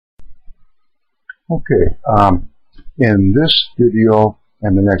Okay, in this video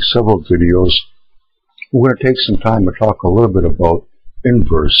and the next several videos, we're going to take some time to talk a little bit about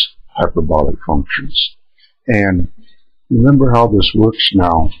inverse hyperbolic functions. And remember how this works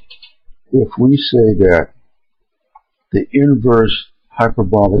now. If we say that the inverse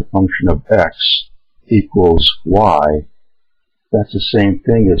hyperbolic function of x equals y, that's the same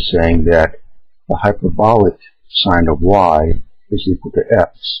thing as saying that the hyperbolic sine of y is equal to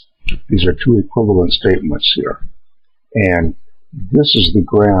x. These are two equivalent statements here. And this is the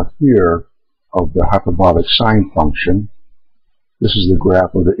graph here of the hyperbolic sine function. This is the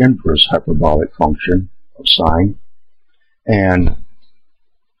graph of the inverse hyperbolic function of sine. And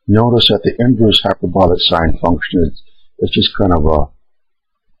notice that the inverse hyperbolic sine function is just kind of a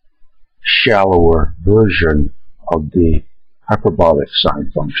shallower version of the hyperbolic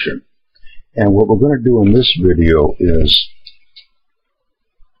sine function. And what we're going to do in this video is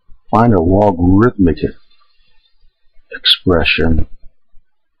find a logarithmic expression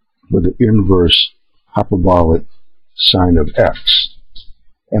for the inverse hyperbolic sine of x.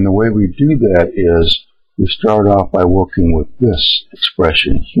 And the way we do that is we start off by working with this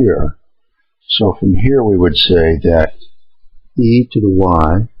expression here. So from here we would say that e to the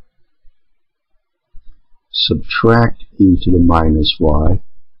y subtract e to the minus y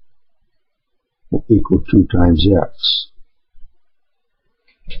will equal 2 times x.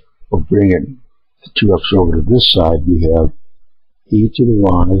 We'll bring it the 2x over to this side. We have e to the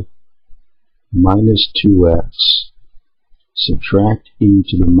y minus 2x subtract e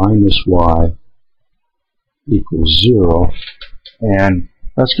to the minus y equals 0. And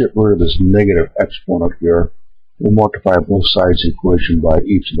let's get rid of this negative exponent here. We'll multiply both sides of the equation by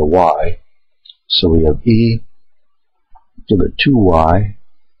e to the y. So we have e to the 2y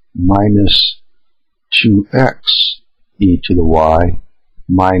minus 2x e to the y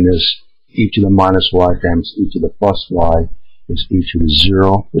minus e to the minus y times e to the plus y is e to the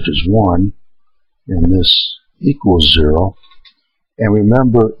 0, which is 1, and this equals 0. And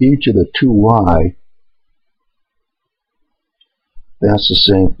remember, e to the 2y, that's the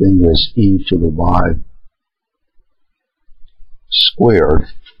same thing as e to the y squared.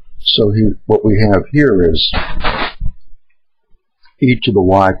 So what we have here is e to the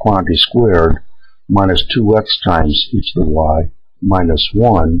y quantity squared minus 2x times e to the y minus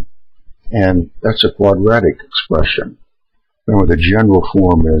 1, and that's a quadratic expression. Remember, the general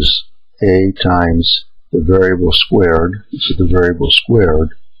form is a times the variable squared, this is the variable squared,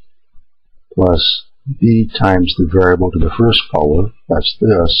 plus b times the variable to the first power, that's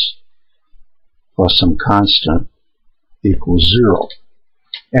this, plus some constant equals 0.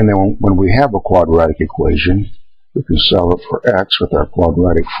 And then when we have a quadratic equation, we can solve it for x with our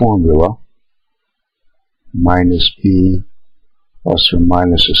quadratic formula, minus b plus or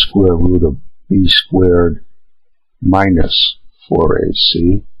minus the square root of b squared minus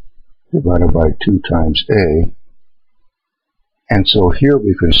 4ac divided by 2 times a. And so here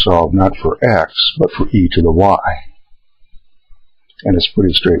we can solve not for x, but for e to the y. And it's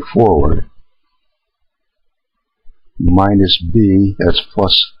pretty straightforward. Minus b, that's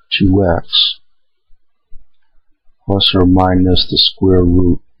plus 2x, plus or minus the square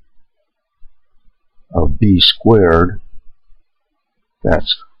root of b squared,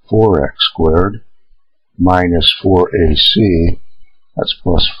 that's 4x squared, minus 4ac, that's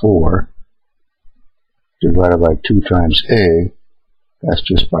plus 4, divided by 2 times a, that's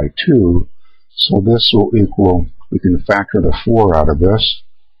just by 2. So this will equal, we can factor the 4 out of this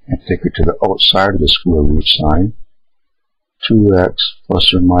and take it to the outside of the square root sign. 2x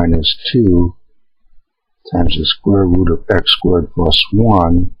plus or minus 2 times the square root of x squared plus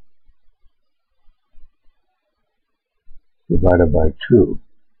 1 divided by 2.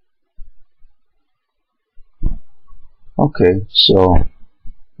 Okay, so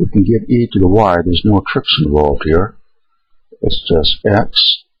we can get e to the y. There's no tricks involved here. It's just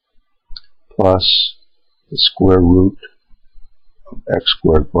x plus the square root of x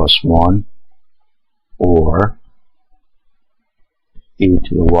squared plus 1, or e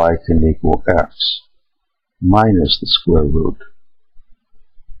to the y can equal x minus the square root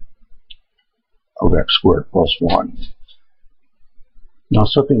of x squared plus 1. Now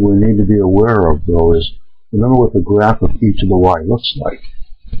something we need to be aware of, though, is remember what the graph of e to the y looks like.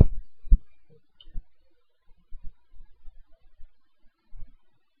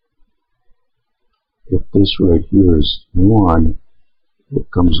 If this right here is 1,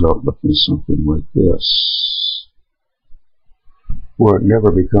 it comes out looking something like this, where it never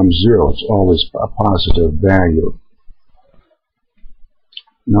becomes 0. It's always a positive value.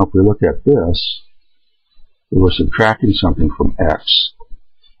 Now if we look at this, we're subtracting something from x.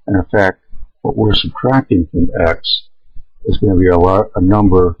 And in fact, what we're subtracting from x is going to be a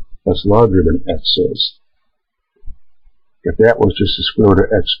number that's larger than x is. If that was just the square root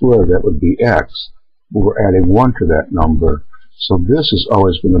of x squared, that would be x. But we're adding 1 to that number. So this is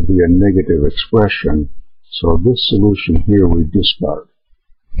always going to be a negative expression. So this solution here we discard.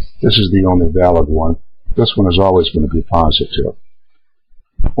 This is the only valid one. This one is always going to be positive.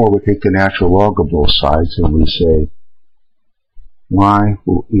 Or we take the natural log of both sides and we say y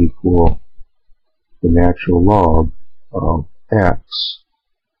will equal the natural log of x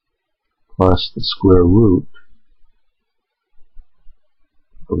plus the square root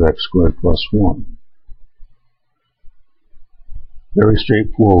of x squared plus 1. Very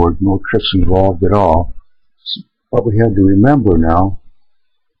straightforward, no tricks involved at all. But we have to remember now,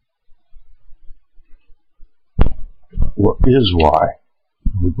 what is y?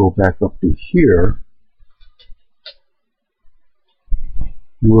 We go back up to here.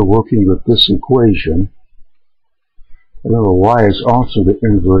 We're working with this equation. Remember, y is also the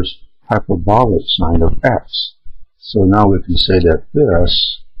inverse hyperbolic sign of x. So now we can say that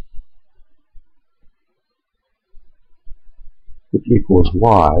this equals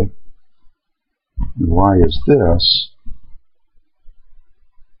y, and y is this.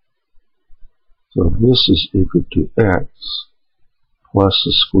 So this is equal to x plus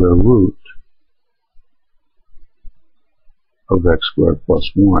the square root of x squared plus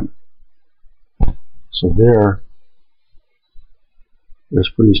 1. So there, it's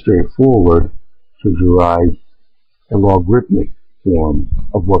pretty straightforward to derive a logarithmic form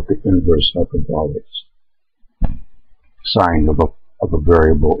of what the inverse hyperbolic sign of a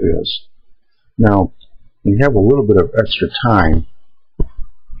variable is. Now, we have a little bit of extra time.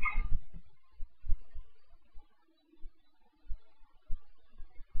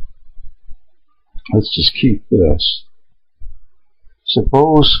 Let's just keep this.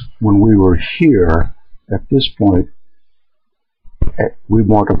 Suppose when we were here, at this point, we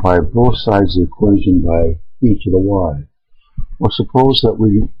multiply both sides of the equation by e to the y. Or suppose that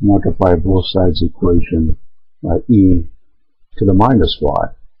we multiply both sides of the equation by e to the minus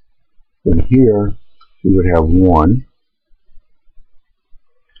y. Then here we would have 1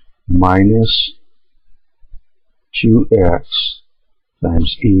 minus 2x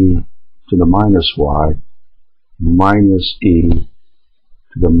times e to the minus y minus e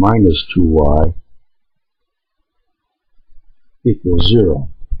to the minus 2y equals 0.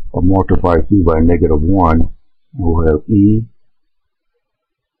 Or multiply through by negative 1, and we'll have e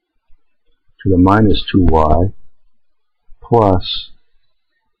to the minus 2y plus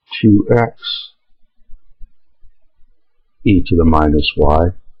 2x e to the minus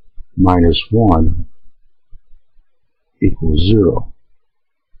y minus 1 equals 0.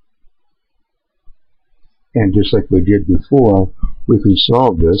 And just like we did before, we can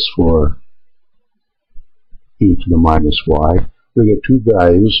solve this for e to the minus y. We get two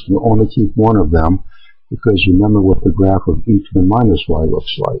values. We'll only keep one of them because you remember what the graph of e to the minus y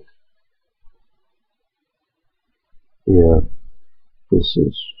looks like. If this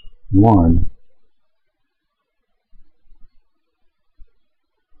is 1,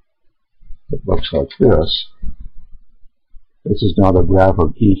 it looks like this. This is now the graph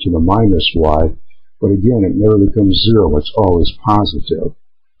of e to the minus y, but again, it never becomes 0. It's always positive.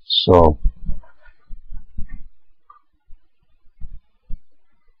 So,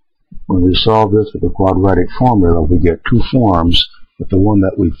 when we solve this with the quadratic formula, we get two forms, but the one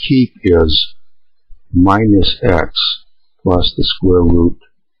that we keep is minus x plus the square root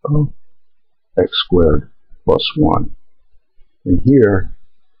of x squared plus 1. And here,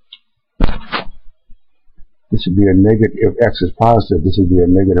 this would be a negative. If x is positive, this would be a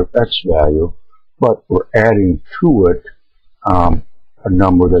negative x value, but we're adding to it a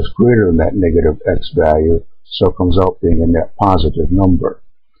number that's greater than that negative x value, so it comes out being a net positive number.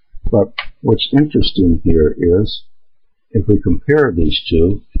 But what's interesting here is, if we compare these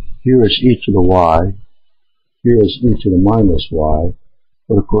two, here is e to the y, here is e to the minus y,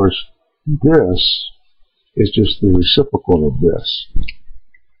 but of course this is just the reciprocal of this.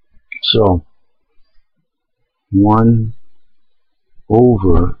 So 1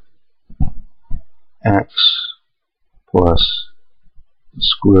 over x plus the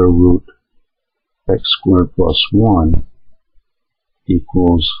square root x squared plus 1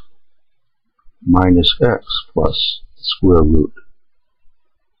 equals minus x plus the square root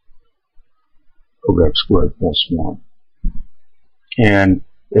of x squared plus 1. And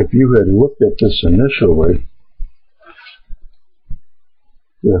if you had looked at this initially,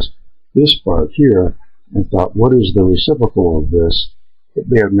 just this part here, and thought, what is the reciprocal of this? It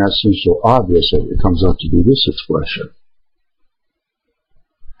may have not seemed so obvious that it comes out to be this expression.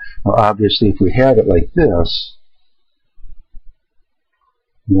 Now, obviously, if we had it like this,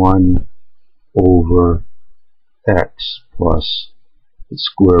 1 over x plus the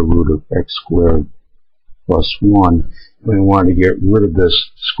square root of x squared plus 1. When we want to get rid of this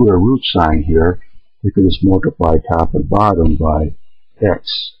square root sign here, we can just multiply top and bottom by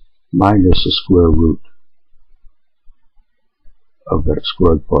x minus the square root of x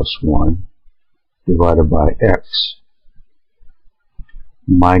squared plus 1 divided by x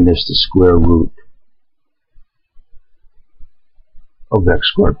minus the square root of x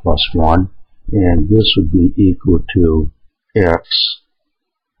squared plus 1, and this would be equal to x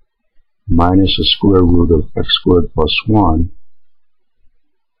minus the square root of x squared plus 1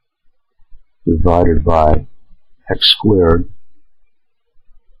 divided by x squared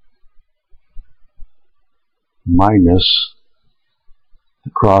minus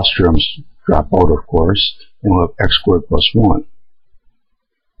the cross terms drop out, of course, and we'll have x squared plus 1.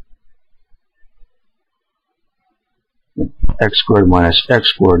 X squared minus x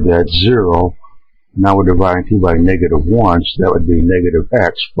squared, that's 0. Now we're dividing 2 by negative 1, so that would be negative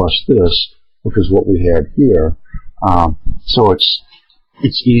x plus this, which is what we had here. So it's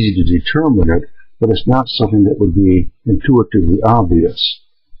easy to determine it, but it's not something that would be intuitively obvious.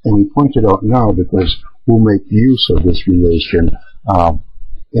 And we point it out now because we'll make use of this relation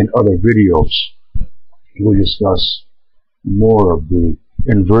in other videos. We'll discuss more of the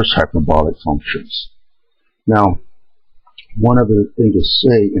inverse hyperbolic functions. Now, one other thing to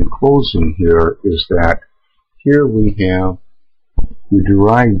say in closing here is that here we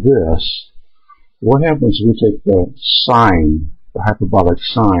derive this. What happens if we take the sine, the hyperbolic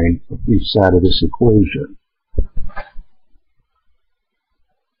sine of each side of this equation?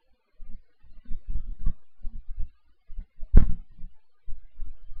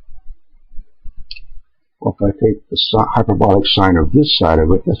 Well, if I take the hyperbolic sine of this side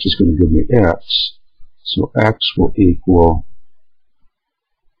of it, that's just going to give me x. So x will equal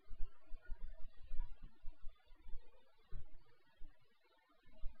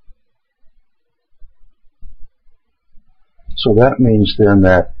so that means then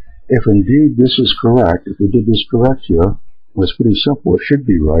that if indeed this is correct, if we did this correct here, well, it's pretty simple, it should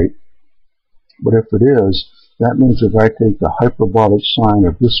be right. But if it is, that means if I take the hyperbolic sine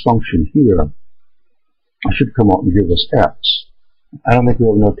of this function here, it should come out and give us x. I don't think we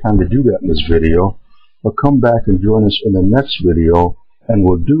have enough time to do that in this video, but come back and join us in the next video, and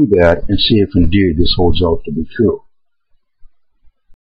we'll do that and see if indeed this holds out to be true.